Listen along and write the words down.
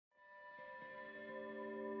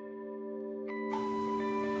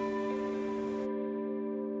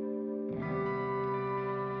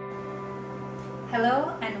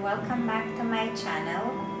Hello and welcome back to my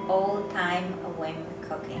channel, Old Time Whim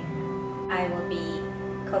Cooking. I will be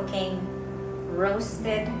cooking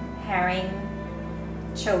roasted herring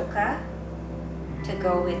choka to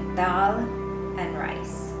go with dal and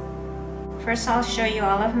rice. First I'll show you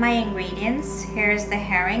all of my ingredients. Here's the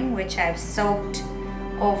herring, which I've soaked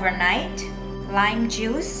overnight, lime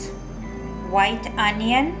juice, white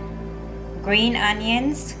onion, green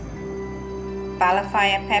onions,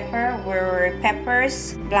 Balafire pepper, Wiri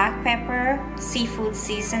peppers, black pepper, seafood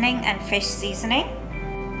seasoning, and fish seasoning.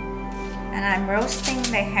 And I'm roasting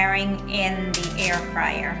the herring in the air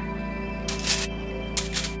fryer.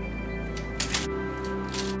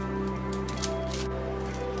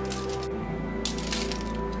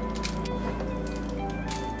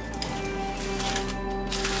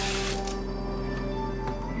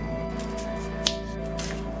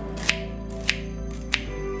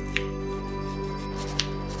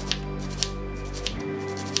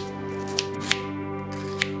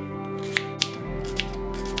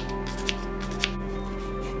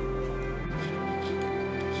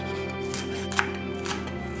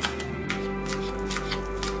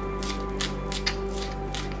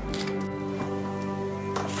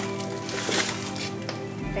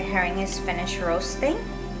 The herring is finished roasting.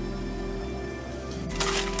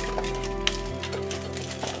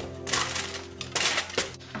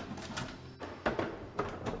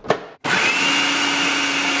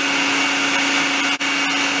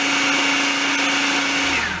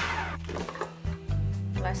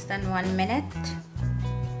 Less than 1 minute.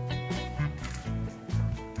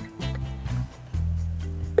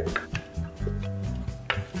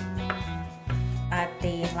 Add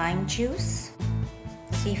the lime juice,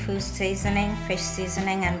 seafood seasoning, fish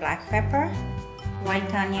seasoning, and black pepper,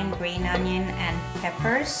 white onion, green onion, and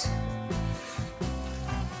peppers.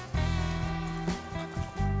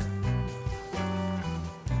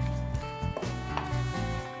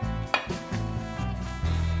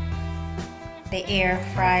 The air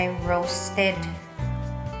fry roasted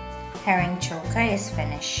herring choka is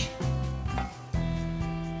finished.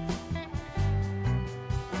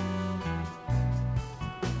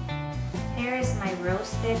 Here is my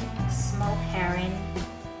roasted smoked herring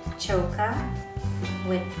choka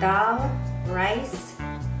with dal, rice,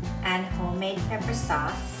 and homemade pepper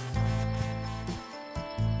sauce.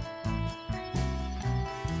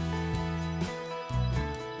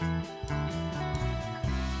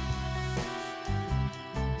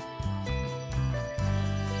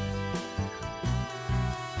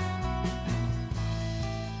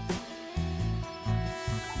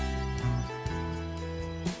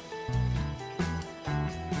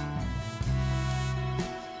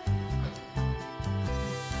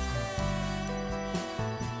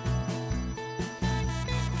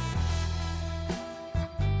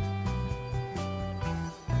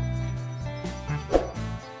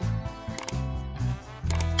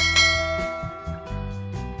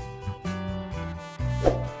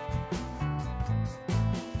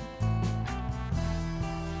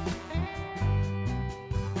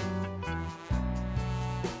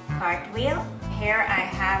 Cartwheel. Here I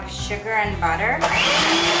have sugar and butter.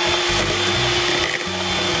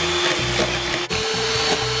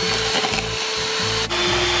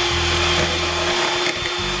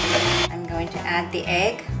 I'm going to add the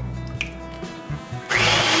egg.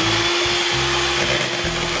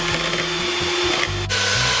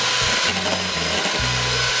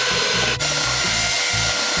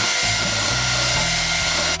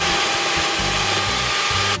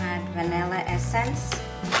 Add vanilla essence.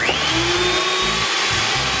 I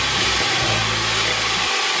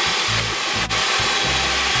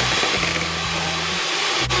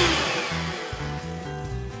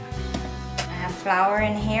have flour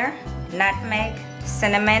in here, nutmeg,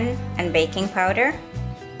 cinnamon, and baking powder.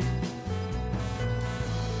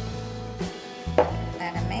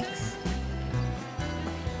 Add a mix.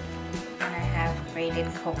 And I have grated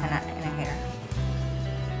coconut in here.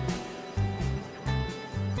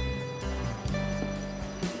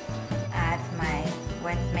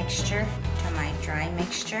 Wet mixture to my dry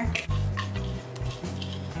mixture.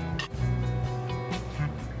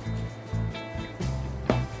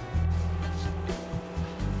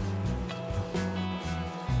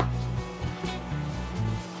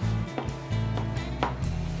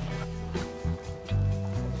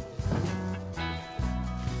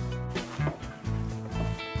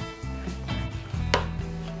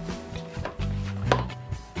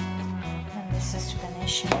 And this is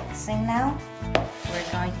finished mixing now.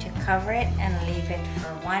 We're going to cover it and leave it for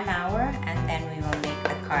 1 hour, and then we will make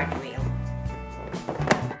the cartwheel.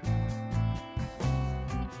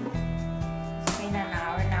 It's been an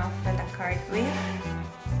hour now for the cartwheel.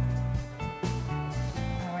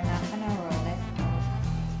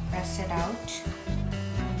 press it out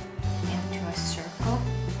into a circle.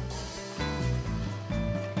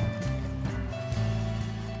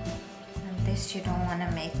 And this you don't want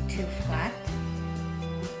to make too flat.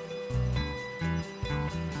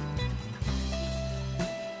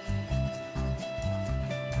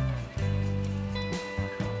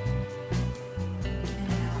 And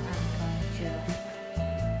now I'm going to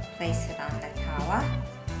place it on the tawa.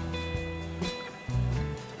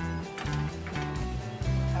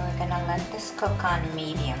 We're gonna let this cook on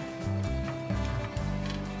medium.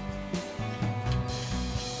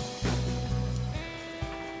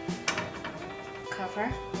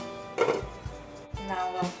 Cover.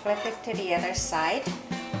 Now we'll flip it to the other side.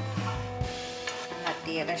 Let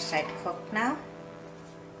the other side cook now.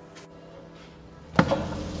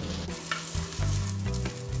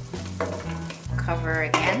 Cover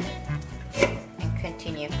again and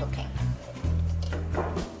continue cooking.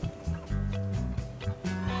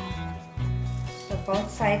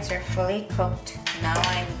 Both sides are fully cooked. Now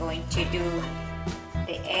I'm going to do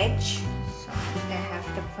the edge. So I have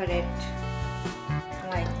to put it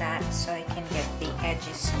like that so I can get the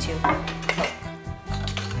edges to cook.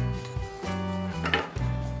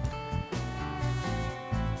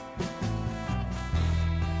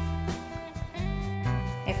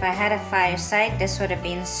 If I had a fireside, this would have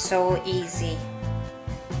been so easy,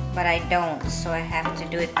 but I don't, so I have to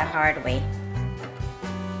do it the hard way.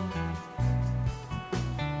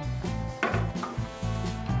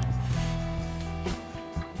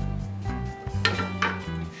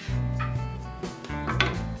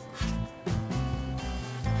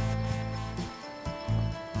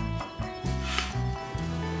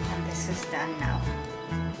 Is done now.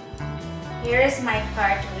 Here is my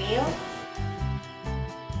cartwheel.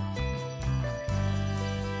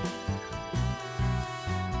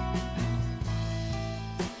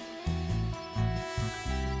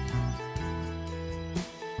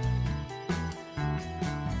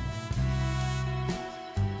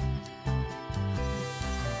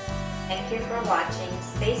 Thank you for watching.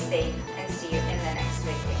 Stay safe and see you in the next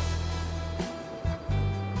video.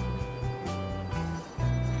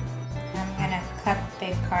 Cut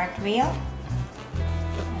the cartwheel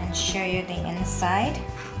and show you the inside.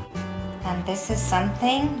 And this is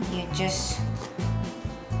something you just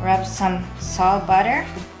rub some salt butter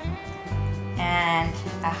and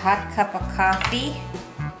a hot cup of coffee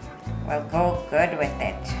will go good with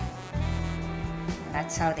it.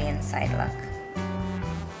 That's how the inside look,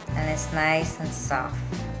 and it's nice and soft.